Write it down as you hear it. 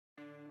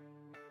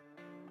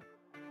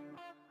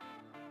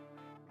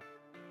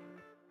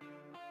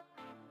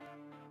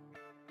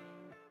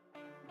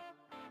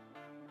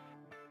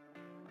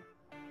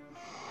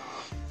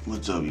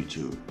What's up,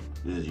 YouTube?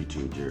 This is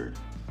YouTube Jared.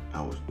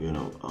 I was,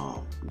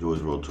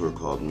 Joy's World Tour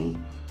called me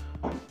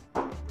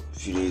a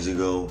few days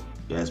ago.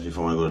 He asked me if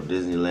I want to go to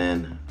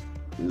Disneyland.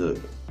 Look,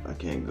 I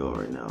can't go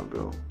right now,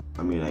 bro.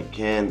 I mean, I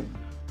can.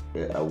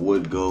 I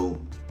would go,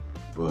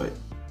 but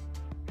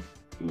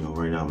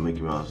right now Mickey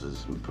Mouse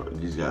he's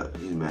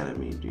mad at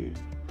me, dude.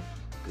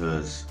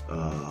 Cause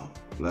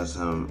last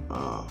time,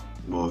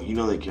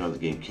 they came out the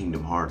game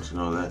Kingdom Hearts and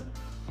all that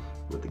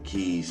with the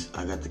keys.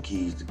 I got the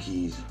keys.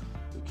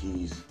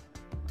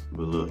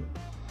 But look,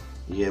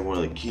 he had one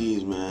of the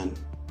keys, man.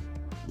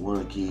 One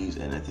of the keys,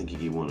 and I think he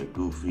gave one to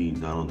Goofy,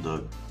 Donald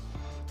Duck,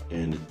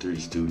 and the Three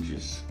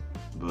Stooges.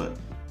 But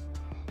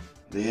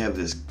they have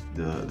this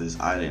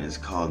island. It's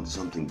called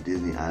something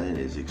Disney Island.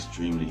 It's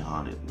extremely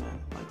haunted, man.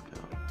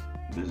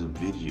 There's a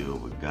video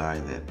of a guy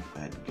that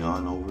had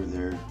gone over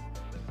there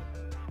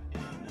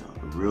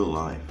in real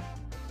life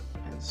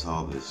and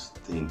saw this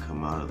thing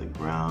come out of the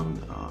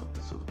ground.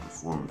 It's a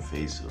deformed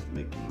face of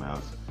Mickey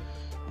Mouse.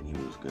 And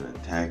he was gonna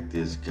attack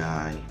this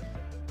guy.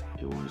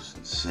 It was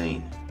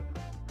insane.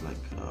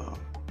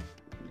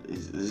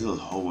 There's a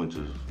whole bunch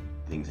of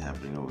things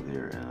happening over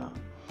there, and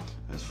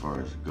as far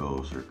as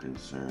ghosts are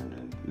concerned,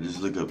 and just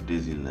look up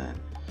Disneyland.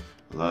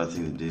 A lot of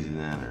things at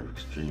Disneyland are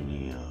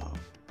extremely,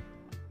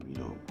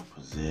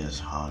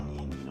 possessed,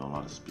 haunting. A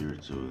lot of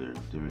spirits over there.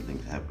 Different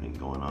things happening,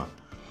 going on.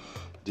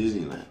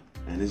 Disneyland.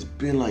 And it's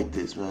been like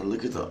this, man.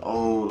 Look at the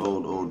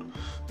old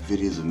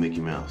videos of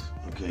Mickey Mouse.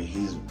 Okay,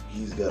 he's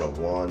got a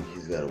wand,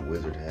 he's got a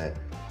wizard hat,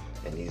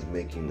 and he's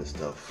making the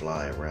stuff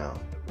fly around,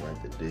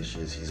 right? The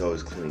dishes. He's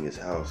always cleaning his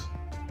house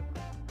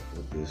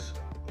with this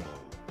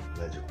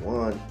magic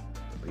wand,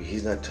 but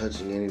he's not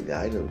touching any of the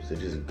items. They're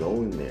just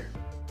going there.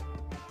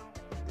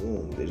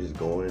 Boom, they're just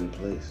going in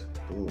place.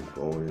 Boom,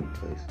 going in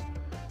place.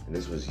 And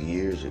this was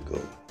years ago,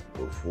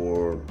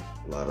 before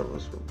a lot of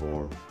us were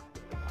born.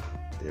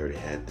 They already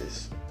had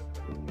this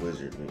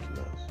wizard Mickey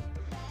Mouse.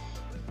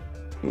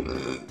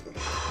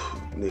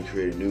 They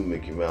created new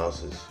Mickey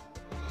Mouses,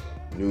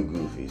 new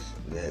Goofies.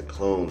 They had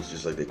clones,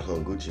 just like they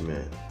cloned Gucci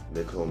Mane.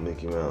 They cloned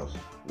Mickey Mouse.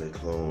 They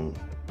cloned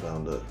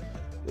Donald Duck.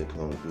 They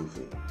cloned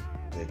Goofy.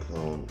 They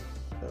cloned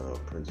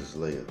Princess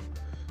Leia.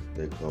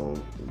 They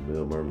cloned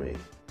Little Mermaid.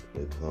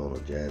 They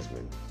cloned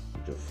Jasmine,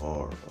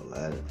 Jafar,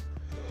 Aladdin.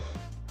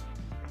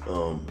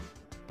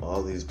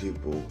 All these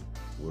people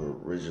were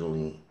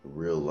originally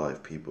real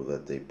life people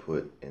that they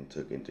put and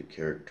took into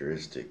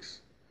characteristics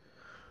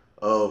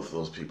of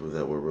those people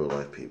that were real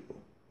life people.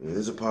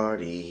 There's a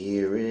party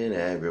here in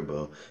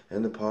Agrabah,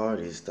 and the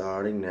party's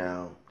starting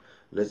now.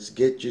 Let's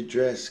get you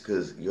dressed,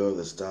 cause you're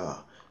the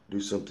star. Do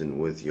something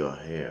with your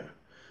hair.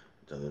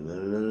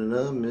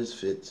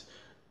 Misfits.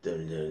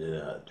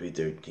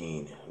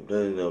 313.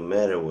 Doesn't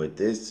matter what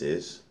this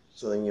is.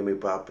 Something you'll be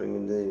popping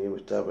and then you'll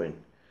be stopping.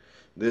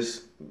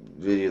 This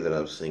video that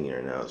I'm singing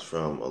right now is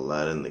from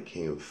Aladdin, the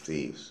King of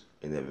Thieves.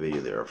 In that video,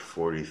 there are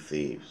 40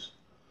 thieves.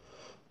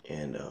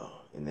 And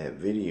in that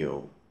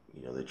video,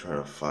 they're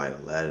trying to fight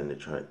Aladdin. They're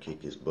trying to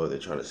kick his butt. They're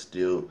trying to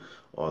steal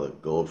all the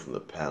gold from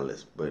the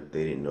palace. But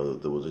they didn't know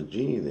that there was a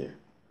genie there.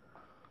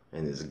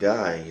 And this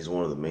guy, he's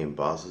one of the main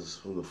bosses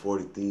from the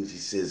 40 thieves. He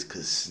says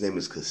his name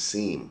is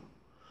Kasim.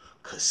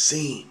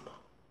 Kasim.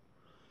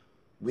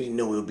 We didn't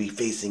know we would be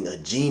facing a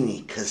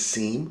genie,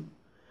 Kasim.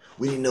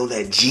 We didn't know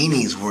that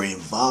genies were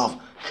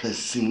involved,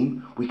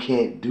 Kasim. We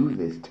can't do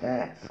this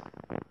task.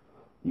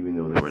 Even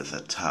though there was a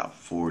top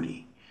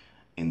 40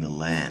 in the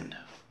land,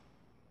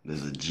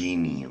 there's a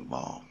genie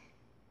involved.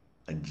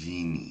 A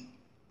genie.